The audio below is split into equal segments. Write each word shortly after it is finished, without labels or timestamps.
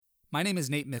My name is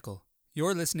Nate Mickle.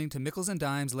 You're listening to Mickles and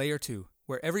Dimes Layer 2,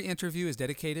 where every interview is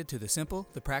dedicated to the simple,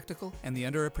 the practical, and the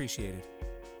underappreciated.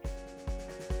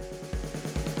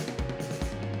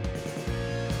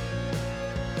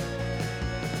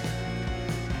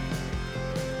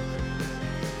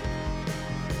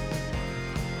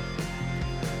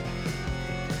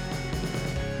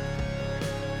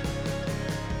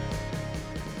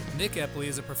 Nick Epley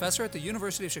is a professor at the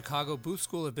University of Chicago Booth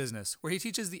School of Business, where he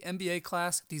teaches the MBA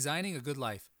class Designing a Good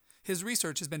Life. His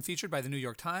research has been featured by the New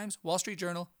York Times, Wall Street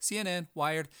Journal, CNN,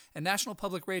 Wired, and National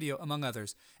Public Radio, among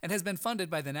others, and has been funded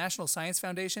by the National Science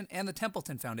Foundation and the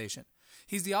Templeton Foundation.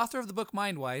 He's the author of the book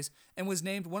Mindwise and was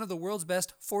named one of the world's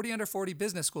best 40 under 40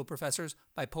 business school professors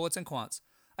by Poets and Quants.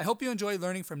 I hope you enjoy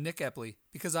learning from Nick Epley,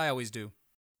 because I always do.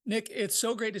 Nick, it's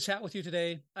so great to chat with you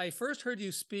today. I first heard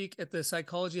you speak at the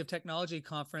Psychology of Technology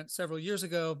conference several years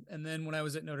ago, and then when I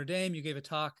was at Notre Dame, you gave a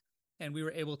talk, and we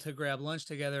were able to grab lunch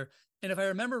together. And if I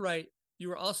remember right, you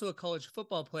were also a college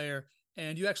football player,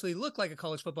 and you actually look like a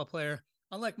college football player,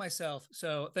 unlike myself.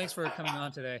 So thanks for coming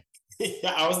on today.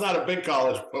 Yeah, I was not a big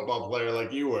college football player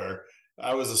like you were.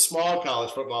 I was a small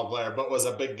college football player, but was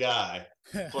a big guy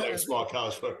playing small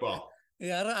college football.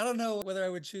 Yeah, I don't know whether I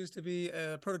would choose to be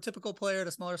a prototypical player at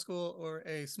a smaller school or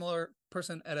a smaller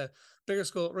person at a bigger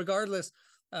school. Regardless,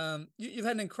 you've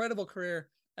had an incredible career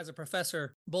as a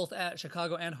professor, both at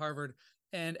Chicago and Harvard.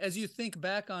 And as you think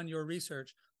back on your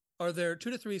research, are there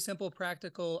 2 to 3 simple,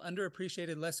 practical,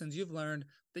 underappreciated lessons you've learned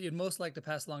that you'd most like to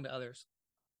pass along to others?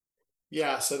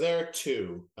 Yeah, so there are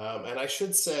two, and I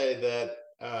should say that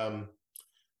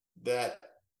that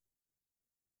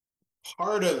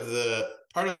part of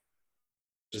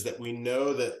is that we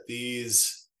know that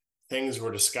these things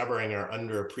we're discovering are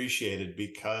underappreciated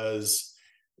because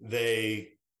we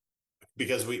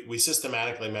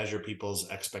systematically measure people's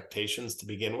expectations to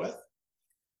begin with.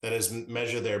 That is,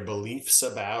 measure their beliefs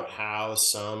about how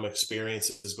some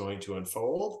experience is going to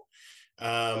unfold,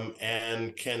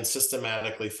 and can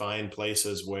systematically find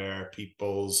places where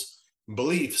people's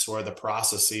beliefs, where the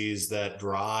processes that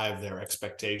drive their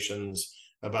expectations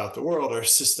about the world are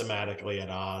systematically at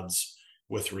odds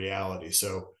with reality.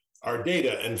 So our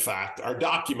data, in fact, are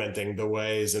documenting the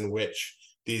ways in which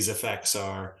these effects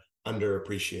are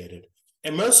underappreciated.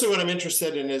 And mostly what I'm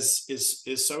interested in is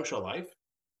social life.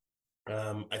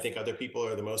 I think other people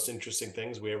are the most interesting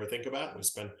things we ever think about. We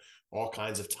spend all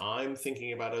kinds of time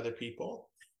thinking about other people.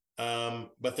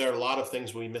 But there are a lot of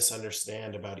things we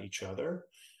misunderstand about each other.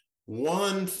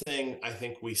 One thing I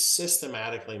think we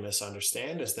systematically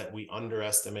misunderstand is that we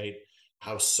underestimate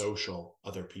how social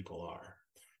other people are.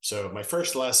 So my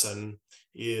first lesson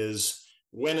is,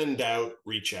 when in doubt,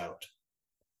 reach out.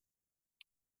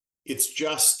 It's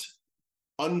just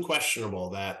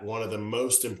unquestionable that one of the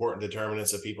most important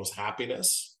determinants of people's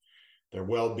happiness, their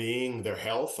well-being, their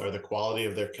health, are the quality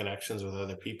of their connections with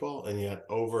other people. And yet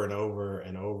over and over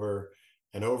and over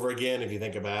and over again, if you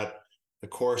think about the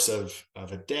course of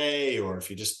a day, or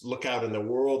if you just look out in the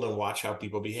world and watch how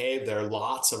people behave, there are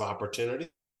lots of opportunities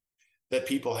that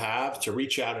people have to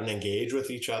reach out and engage with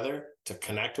each other, to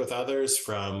connect with others,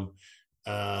 from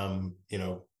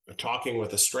talking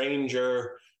with a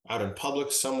stranger out in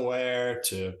public somewhere,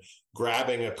 to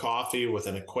grabbing a coffee with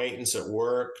an acquaintance at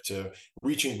work, to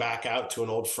reaching back out to an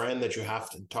old friend that you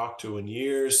haven't talked to in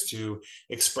years, to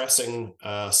expressing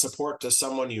support to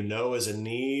someone you know is in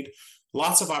need.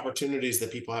 Lots of opportunities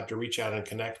that people have to reach out and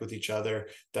connect with each other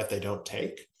that they don't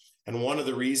take. And one of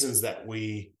the reasons that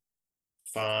we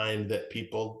find that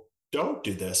people don't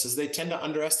do this is they tend to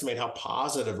underestimate how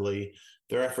positively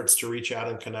their efforts to reach out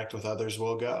and connect with others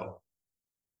will go.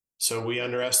 So we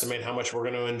underestimate how much we're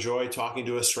going to enjoy talking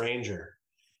to a stranger,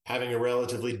 having a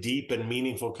relatively deep and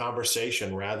meaningful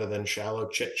conversation rather than shallow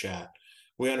chit chat.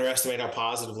 We underestimate how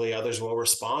positively others will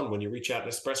respond when you reach out and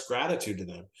express gratitude to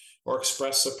them, or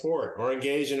express support, or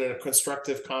engage in a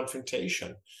constructive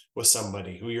confrontation with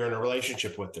somebody who you're in a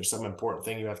relationship with. There's some important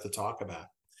thing you have to talk about.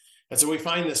 And so we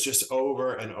find this just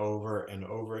over and over and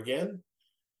over again.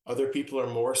 Other people are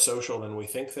more social than we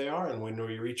think they are. And when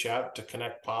we reach out to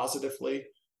connect positively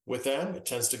with them, it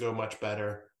tends to go much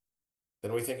better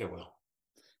than we think it will.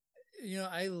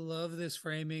 I love this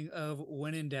framing of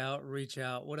when in doubt, reach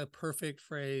out. What a perfect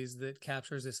phrase that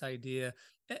captures this idea.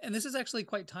 And this is actually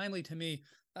quite timely to me.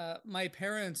 My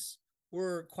parents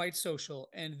were quite social,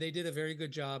 and they did a very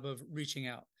good job of reaching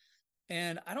out.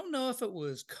 And I don't know if it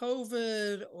was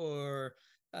COVID or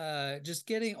just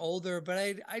getting older, but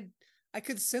I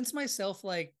could sense myself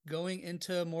like going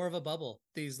into more of a bubble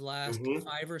these last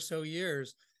 5 or so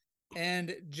years.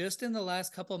 And just in the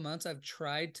last couple of months, I've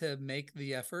tried to make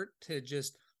the effort to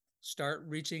just start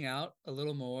reaching out a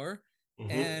little more.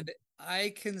 And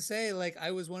I can say, like,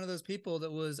 I was one of those people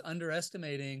that was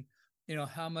underestimating,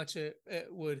 how much it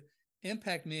would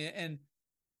impact me. And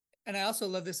I also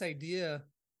love this idea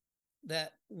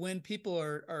that when people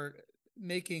are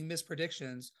making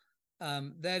mispredictions,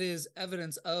 that is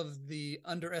evidence of the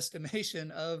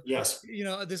underestimation of, Yes.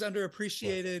 this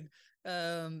underappreciated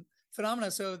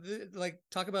phenomena. So like,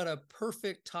 talk about a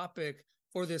perfect topic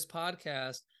for this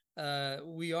podcast.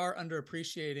 We are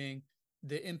underappreciating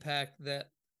the impact that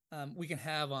we can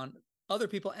have on other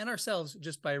people and ourselves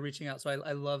just by reaching out. So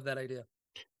I love that idea.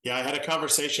 Yeah, I had a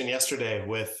conversation yesterday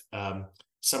with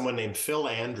someone named Phil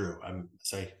Andrew.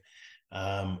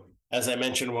 As I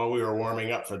mentioned while we were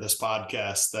warming up for this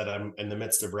podcast, that I'm in the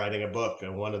midst of writing a book.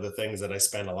 And one of the things that I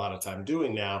spend a lot of time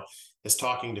doing now is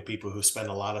talking to people who spend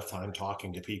a lot of time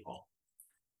talking to people.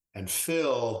 And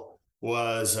Phil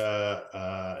was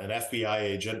an FBI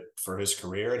agent for his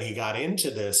career, and he got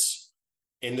into this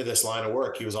line of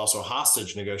work. He was also a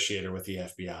hostage negotiator with the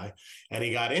FBI, and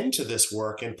he got into this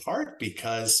work in part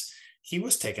because he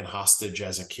was taken hostage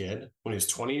as a kid when he was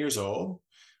 20 years old.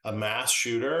 A mass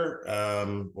shooter,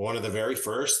 one of the very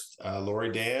first,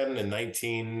 Lori Dan in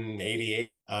 1988,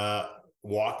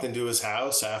 walked into his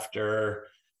house after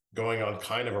going on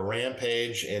kind of a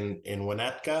rampage in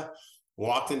Winnetka,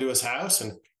 walked into his house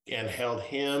and held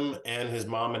him and his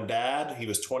mom and dad. He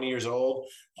was 20 years old,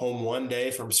 home one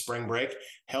day from spring break,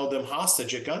 held them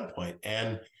hostage at gunpoint.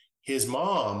 And his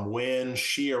mom, when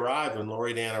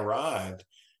Lori Dan arrived,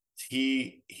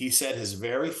 he said his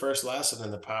very first lesson in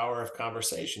the power of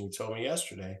conversation, he told me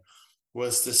yesterday,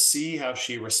 was to see how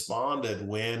she responded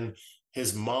when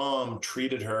his mom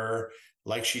treated her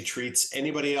like she treats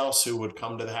anybody else who would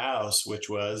come to the house, which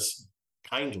was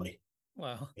kindly.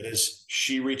 Wow. It is,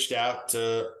 she reached out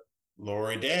to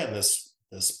Lori Dan, this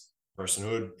person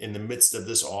who had, in the midst of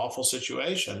this awful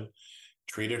situation,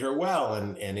 treated her well.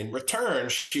 And in return,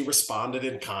 she responded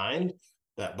in kind.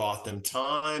 That bought them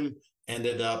time,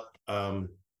 ended up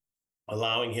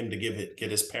allowing him to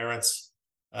get his parents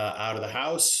out of the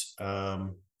house.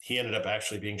 He ended up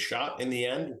actually being shot in the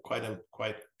end,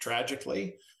 quite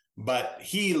tragically. But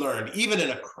he learned, even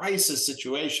in a crisis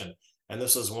situation, and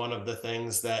this was one of the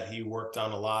things that he worked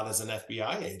on a lot as an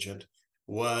FBI agent,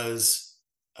 was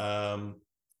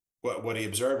what he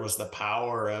observed was the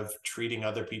power of treating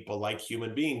other people like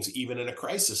human beings, even in a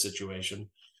crisis situation,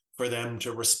 for them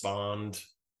to respond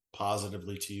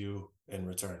positively to you in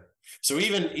return. So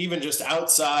even just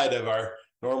outside of our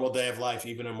normal day of life,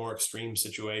 even in more extreme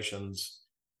situations,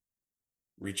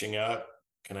 reaching out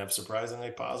can have surprisingly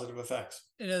positive effects.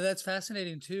 That's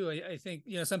fascinating too. I think,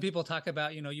 some people talk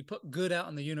about, you put good out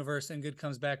in the universe and good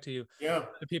comes back to you. Yeah.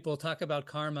 Other people talk about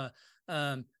karma.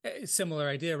 Similar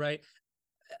idea, right?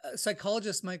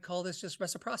 Psychologists might call this just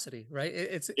reciprocity, right?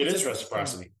 It is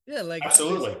reciprocity. Yeah. Like,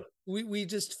 absolutely. We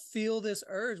just feel this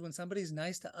urge when somebody's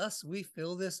nice to us. We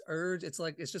feel this urge. It's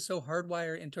like, it's just so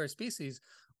hardwired into our species.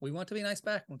 We want to be nice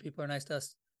back when people are nice to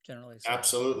us generally. So.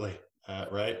 Absolutely.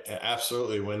 Right.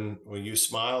 Absolutely. When you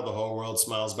smile, the whole world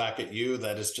smiles back at you.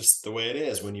 That is just the way it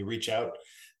is. When you reach out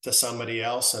to somebody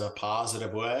else in a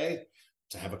positive way,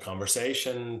 to have a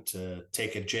conversation, to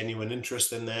take a genuine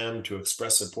interest in them, to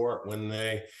express support when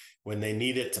they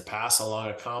need it, to pass along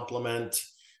a compliment,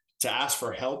 to ask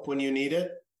for help when you need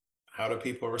it. How do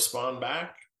people respond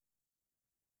back?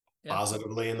 Yeah.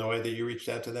 Positively in the way that you reached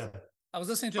out to them. I was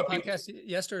listening to a podcast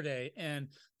yesterday, and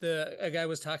a guy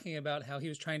was talking about how he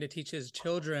was trying to teach his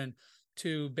children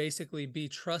to basically be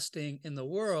trusting in the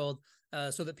world,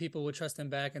 so that people would trust him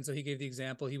back. And so he gave the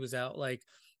example, he was out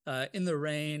in the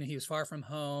rain, he was far from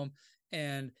home,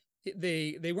 and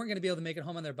they weren't going to be able to make it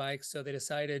home on their bikes. So they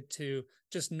decided to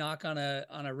just knock on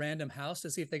a random house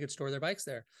to see if they could store their bikes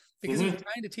there, because he was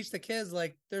trying to teach the kids,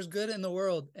 like, there's good in the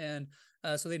world. And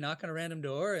so they knock on a random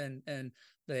door, and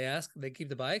they keep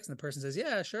the bikes, and the person says,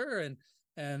 yeah, sure. And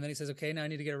then he says, okay, now I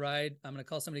need to get a ride. I'm going to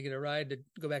call somebody to get a ride to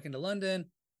go back into London.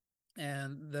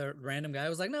 And the random guy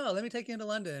was like, no, let me take you into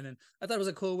London. And I thought it was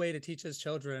a cool way to teach his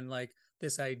children, like,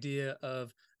 this idea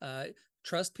of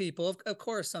trust people. Of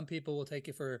course, some people will take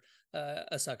you for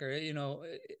a sucker.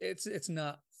 It's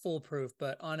not foolproof,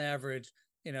 but on average,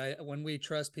 when we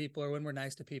trust people or when we're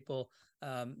nice to people,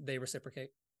 they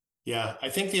reciprocate. Yeah, I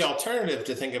think the alternative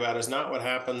to think about is not what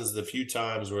happens the few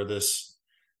times where this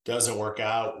doesn't work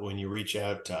out when you reach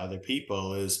out to other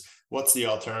people, is what's the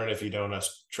alternative if you don't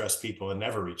trust people and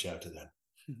never reach out to them?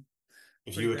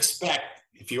 If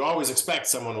you always expect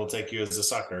someone will take you as a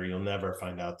sucker, you'll never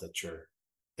find out that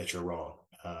you're wrong.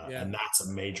 And that's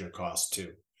a major cost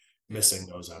too, missing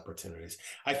those opportunities.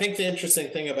 I think the interesting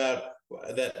thing about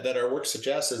that our work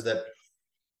suggests is that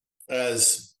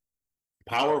as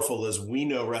powerful as we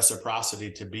know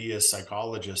reciprocity to be as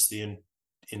psychologists,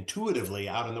 intuitively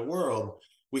out in the world,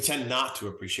 we tend not to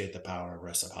appreciate the power of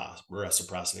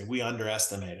reciprocity. We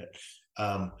underestimate it.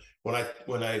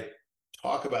 When I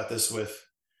talk about this with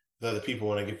the other people,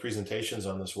 when I give presentations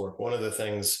on this work, one of the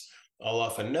things I'll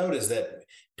often note is that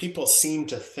people seem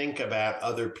to think about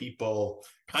other people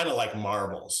kind of like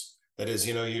marbles. That is,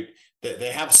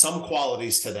 they have some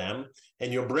qualities to them,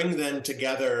 and you'll bring them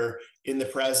together in the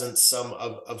presence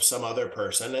of some other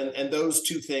person, and those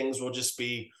two things will just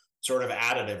be sort of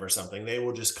additive or something. They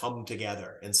will just come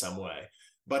together in some way.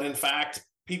 But in fact,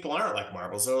 people aren't like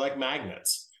marbles; they're like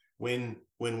magnets. When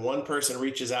one person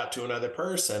reaches out to another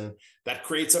person, that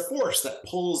creates a force that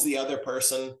pulls the other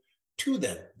person to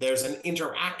them. There's an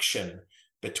interaction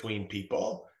between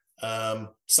people,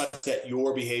 such that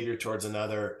your behavior towards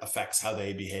another affects how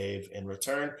they behave in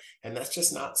return. And that's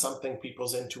just not something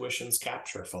people's intuitions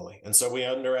capture fully. And so we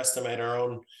underestimate our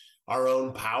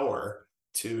own power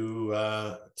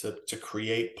to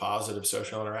create positive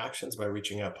social interactions by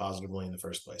reaching out positively in the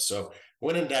first place. So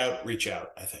when in doubt, reach out,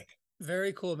 I think.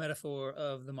 Very cool metaphor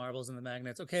of the marbles and the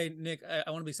magnets. Okay, Nick, I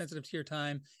want to be sensitive to your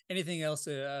time. Anything else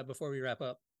before we wrap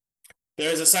up?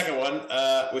 There's a second one,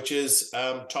 which is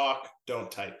talk,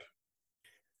 don't type.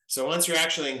 So once you're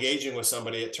actually engaging with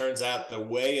somebody, it turns out the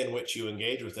way in which you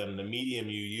engage with them, the medium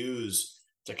you use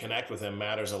to connect with them,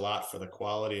 matters a lot for the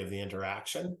quality of the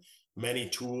interaction. Many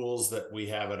tools that we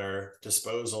have at our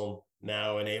disposal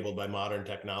now, enabled by modern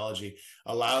technology,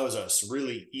 allows us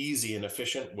really easy and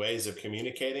efficient ways of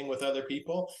communicating with other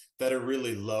people that are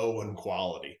really low in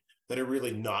quality, that are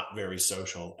really not very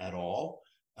social at all.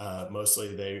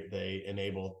 Mostly they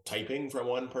enable typing from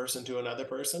one person to another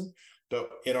person. But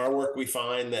in our work, we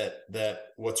find that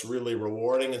what's really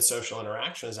rewarding in social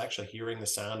interaction is actually hearing the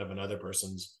sound of another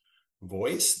person's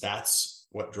voice. That's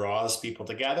what draws people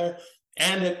together.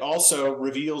 And it also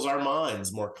reveals our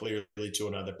minds more clearly to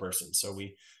another person. So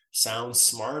we sound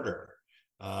smarter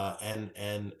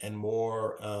and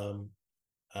more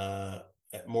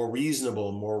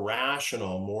reasonable, more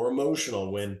rational, more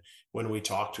emotional when we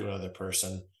talk to another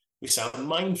person. We sound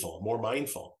more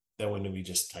mindful than when we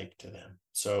just type to them.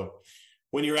 So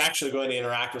when you're actually going to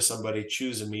interact with somebody,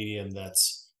 choose a medium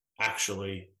that's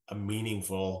actually a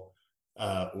meaningful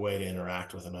way to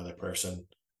interact with another person.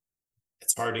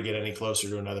 It's hard to get any closer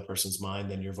to another person's mind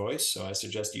than your voice, so I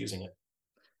suggest using it.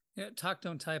 Yeah, talk,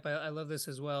 don't type. I love this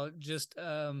as well. Just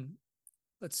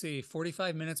let's see,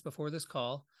 45 minutes before this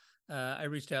call, I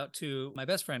reached out to my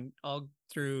best friend all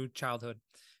through childhood.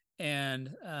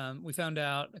 And we found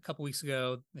out a couple weeks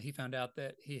ago that he found out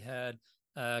that he had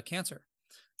cancer.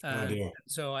 Oh, dear.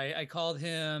 So I called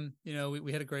him,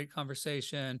 we had a great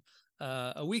conversation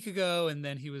a week ago, and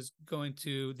then he was going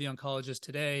to the oncologist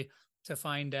today to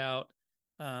find out,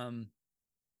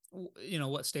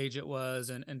 what stage it was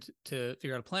and to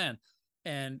figure out a plan.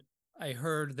 And I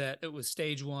heard that it was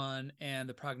stage 1 and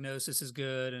the prognosis is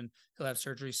good and he'll have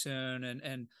surgery soon.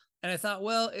 And I thought,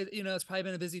 well, it's probably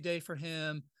been a busy day for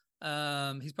him.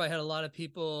 He's probably had a lot of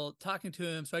people talking to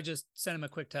him. So I just sent him a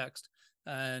quick text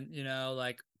and,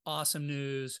 like, awesome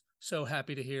news. So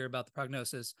happy to hear about the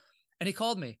prognosis. And he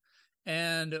called me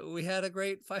and we had a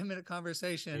great 5-minute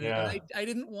conversation. Yeah. And I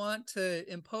didn't want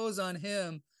to impose on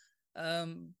him.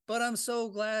 But I'm so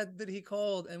glad that he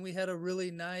called and we had a really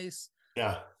nice,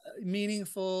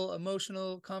 meaningful,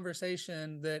 emotional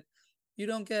conversation that you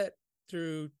don't get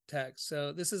through text.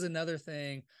 So this is another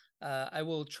thing I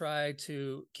will try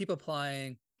to keep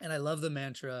applying. And I love the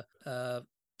mantra,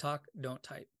 talk, don't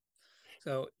type.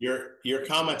 So your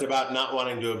comment about not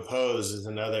wanting to impose is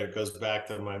another. It goes back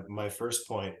to my first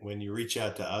point. When you reach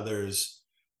out to others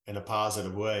in a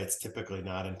positive way, it's typically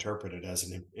not interpreted as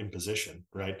an imposition,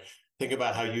 right? Think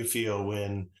about how you feel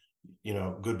when,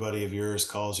 a good buddy of yours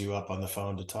calls you up on the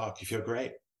phone to talk. You feel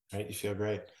great, right? You feel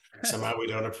great. Somehow we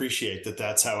don't appreciate that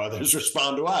that's how others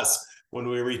respond to us when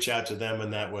we reach out to them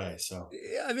in that way. So,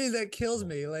 I mean, that kills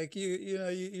me. Like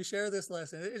you share this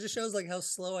lesson. It just shows like how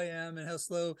slow I am and how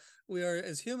slow we are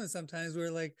as humans. Sometimes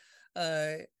we're like,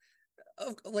 am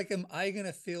I going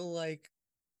to feel like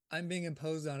I'm being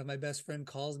imposed on if my best friend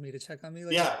calls me to check on me?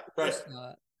 Like, yeah, right.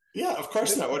 Not. Yeah, of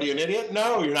course not. What are you, an idiot?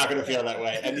 No, you're not going to feel that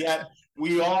way. And yet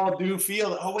we all do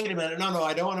feel, oh, wait a minute. No,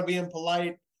 I don't want to be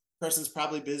impolite. Person's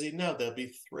probably busy. No, they'll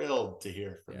be thrilled to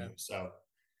hear from you. So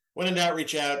when in doubt,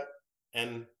 reach out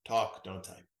and talk, don't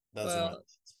type. Those are my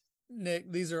lessons.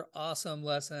 Nick, these are awesome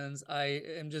lessons. I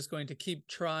am just going to keep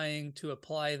trying to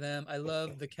apply them. I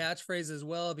love the catchphrase as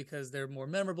well because they're more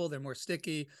memorable. They're more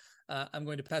sticky. I'm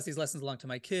going to pass these lessons along to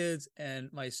my kids and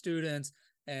my students.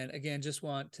 And again, just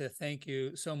want to thank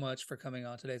you so much for coming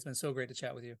on today. It's been so great to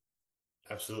chat with you.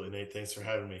 Absolutely, Nate. Thanks for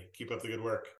having me. Keep up the good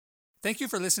work. Thank you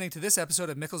for listening to this episode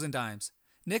of Mickles and Dimes.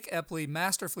 Nick Epley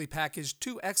masterfully packaged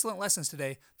 2 excellent lessons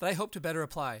today that I hope to better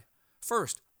apply.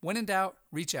 First, when in doubt,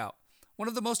 reach out. One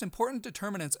of the most important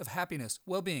determinants of happiness,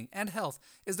 well-being, and health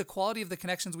is the quality of the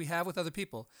connections we have with other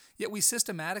people, yet we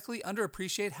systematically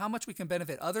underappreciate how much we can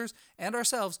benefit others and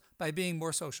ourselves by being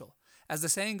more social. As the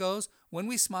saying goes, when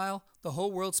we smile, the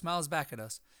whole world smiles back at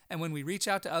us, and when we reach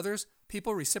out to others,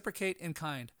 people reciprocate in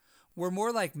kind. We're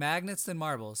more like magnets than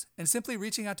marbles, and simply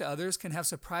reaching out to others can have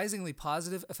surprisingly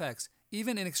positive effects,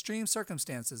 even in extreme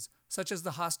circumstances, such as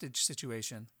the hostage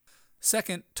situation.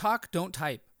 Second, talk, don't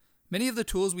type. Many of the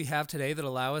tools we have today that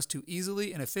allow us to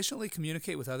easily and efficiently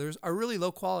communicate with others are really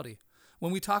low quality.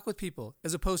 When we talk with people,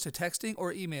 as opposed to texting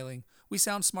or emailing, we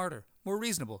sound smarter, more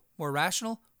reasonable, more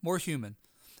rational, more human.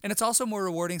 And it's also more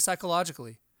rewarding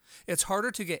psychologically. It's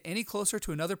harder to get any closer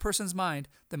to another person's mind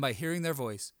than by hearing their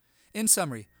voice. In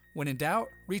summary, when in doubt,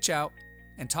 reach out,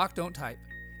 and talk, don't type.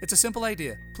 It's a simple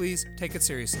idea. Please take it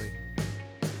seriously.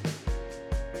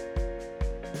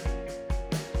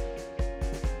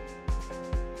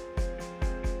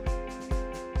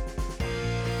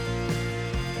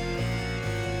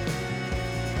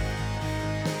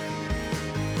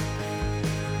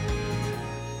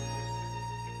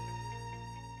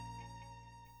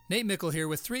 Nate Mickle here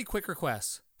with 3 quick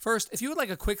requests. First, if you would like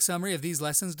a quick summary of these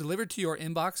lessons delivered to your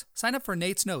inbox, sign up for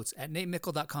Nate's Notes at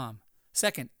natemickle.com.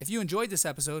 Second, if you enjoyed this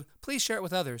episode, please share it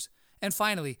with others. And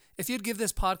finally, if you'd give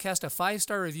this podcast a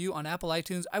 5-star review on Apple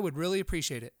iTunes, I would really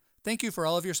appreciate it. Thank you for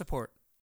all of your support.